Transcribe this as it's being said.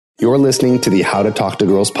You're listening to the How to Talk to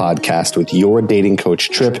Girls podcast with your dating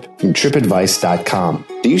coach, Trip, from tripadvice.com.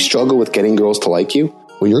 Do you struggle with getting girls to like you?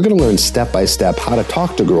 Well, you're going to learn step-by-step how to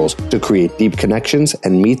talk to girls to create deep connections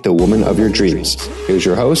and meet the woman of your dreams. Here's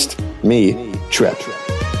your host, me, Trip.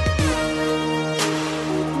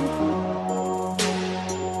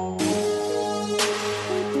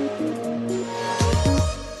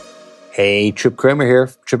 Hey, Trip Kramer here,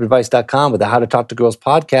 tripadvice.com with the How to Talk to Girls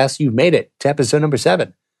podcast. You've made it to episode number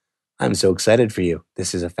 7. I'm so excited for you.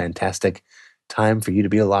 This is a fantastic time for you to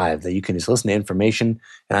be alive, that you can just listen to information,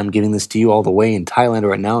 and I'm giving this to you all the way in Thailand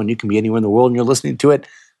right now, and you can be anywhere in the world and you're listening to it.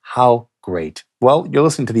 How great. Well, you're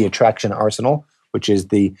listening to the Attraction Arsenal, which is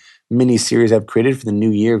the mini series I've created for the new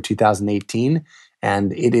year of 2018,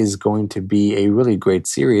 and it is going to be a really great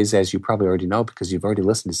series, as you probably already know, because you've already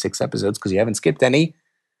listened to 6 episodes because you haven't skipped any.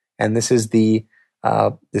 And this is the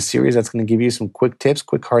series that's going to give you some quick tips,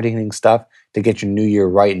 quick hard-hitting stuff to get your new year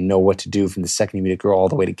right and know what to do from the second you meet a girl all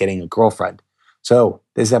the way to getting a girlfriend. So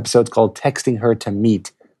this episode's called Texting Her to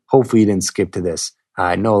Meet. Hopefully you didn't skip to this.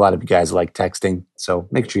 I know a lot of you guys like texting, so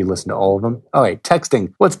make sure you listen to all of them. All right,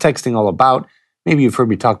 texting. What's texting all about? Maybe you've heard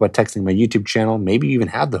me talk about texting on my YouTube channel. Maybe you even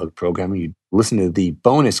have the Hook program and you listen to the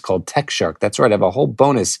bonus called Text Shark. That's right, I have a whole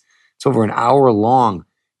bonus. It's over an hour long,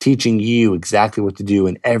 teaching you exactly what to do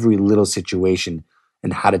in every little situation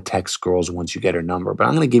and how to text girls once you get her number. But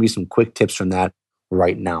I'm going to give you some quick tips from that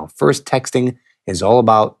right now. First, texting is all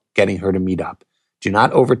about getting her to meet up. Do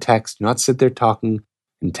not overtext. Do not sit there talking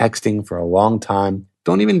and texting for a long time.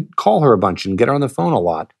 Don't even call her a bunch and get her on the phone a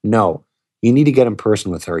lot. No, you need to get in person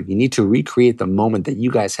with her. You need to recreate the moment that you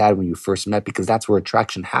guys had when you first met, because that's where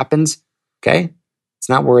attraction happens, okay? It's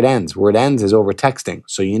not where it ends. Where it ends is over texting.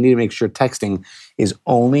 So you need to make sure texting is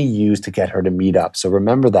only used to get her to meet up. So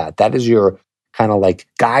remember that. That is your kind of like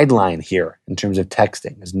guideline here in terms of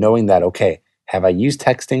texting, is knowing that, okay, have I used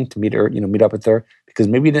texting to meet her, meet up with her? Because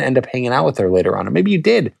maybe you didn't end up hanging out with her later on, or maybe you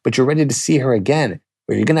did, but you're ready to see her again,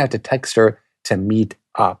 or you're going to have to text her to meet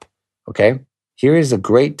up, okay? Here is a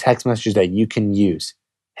great text message that you can use.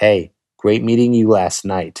 Hey, great meeting you last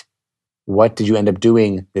night. What did you end up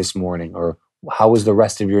doing this morning? Or how was the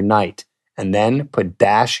rest of your night? And then put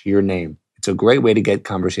dash your name. It's a great way to get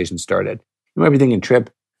conversation started. You might be thinking, Trip,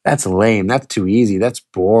 that's lame. That's too easy. That's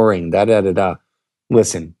boring. Da-da-da-da.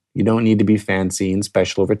 Listen, you don't need to be fancy and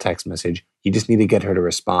special over text message. You just need to get her to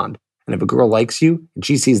respond. And if a girl likes you and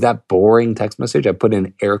she sees that boring text message, I put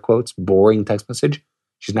in air quotes, boring text message,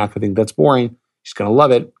 she's not going to think that's boring. She's going to love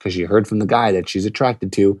it because she heard from the guy that she's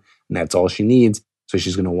attracted to, and that's all she needs. So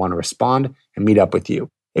she's going to want to respond and meet up with you.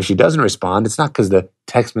 If she doesn't respond, it's not because the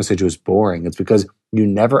text message was boring. It's because you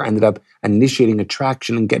never ended up initiating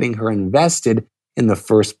attraction and getting her invested in the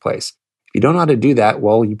first place. If you don't know how to do that,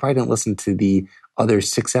 well, you probably didn't listen to the other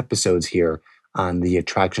 6 episodes here on the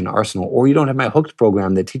Attraction Arsenal, or you don't have my Hooked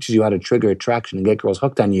program that teaches you how to trigger attraction and get girls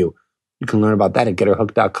hooked on you. You can learn about that at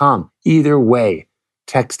getherhooked.com. Either way,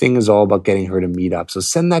 texting is all about getting her to meet up. So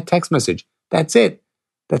send that text message. That's it.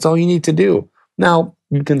 That's all you need to do. Now,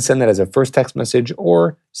 you can send that as a first text message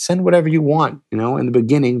or send whatever you want, in the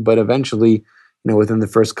beginning, but eventually, within the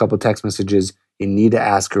first couple text messages, you need to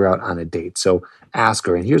ask her out on a date. So ask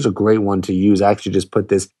her. And here's a great one to use. I actually just put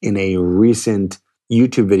this in a recent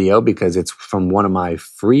YouTube video because it's from one of my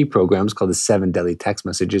free programs called the 7 Deadly Text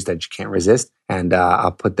Messages That You Can't Resist. And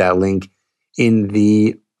I'll put that link in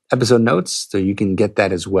the episode notes so you can get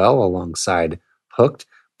that as well alongside Hooked.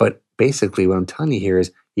 But basically what I'm telling you here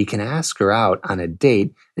is you can ask her out on a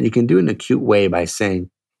date, and you can do it in a cute way by saying,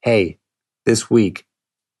 hey, this week,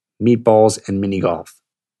 meatballs and mini golf,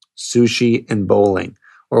 sushi and bowling,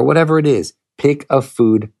 or whatever it is. Pick a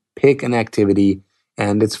food, pick an activity.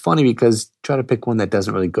 And it's funny because try to pick one that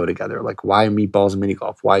doesn't really go together. Like, why meatballs and mini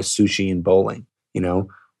golf? Why sushi and bowling?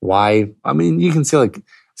 Why? I mean, you can see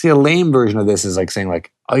a lame version of this is like saying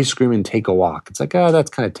like ice cream and take a walk. It's like, oh, that's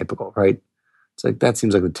kind of typical, right? It's like, that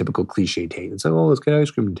seems like the typical cliche date. It's like, oh, let's get ice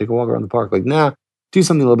cream and take a walk around the park. Like, nah, do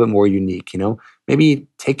something a little bit more unique, Maybe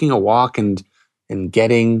taking a walk and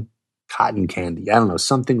getting cotton candy. I don't know,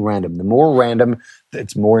 something random. The more random,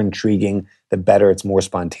 it's more intriguing, the better, it's more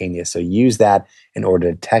spontaneous. So use that in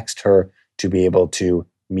order to text her to be able to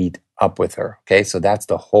meet up with her. Okay, so that's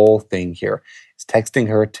the whole thing here. It's texting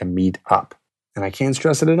her to meet up. And I can't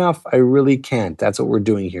stress it enough. I really can't. That's what we're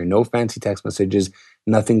doing here. No fancy text messages,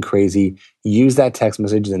 nothing crazy. Use that text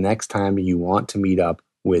message the next time you want to meet up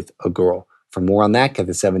with a girl. For more on that, get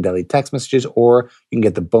the 7 Deadly Text Messages, or you can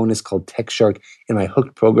get the bonus called Text Shark in my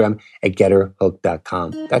Hooked program at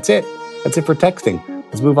getherhooked.com. That's it. That's it for texting.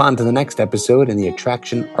 Let's move on to the next episode in the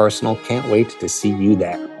Attraction Arsenal. Can't wait to see you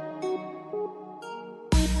there.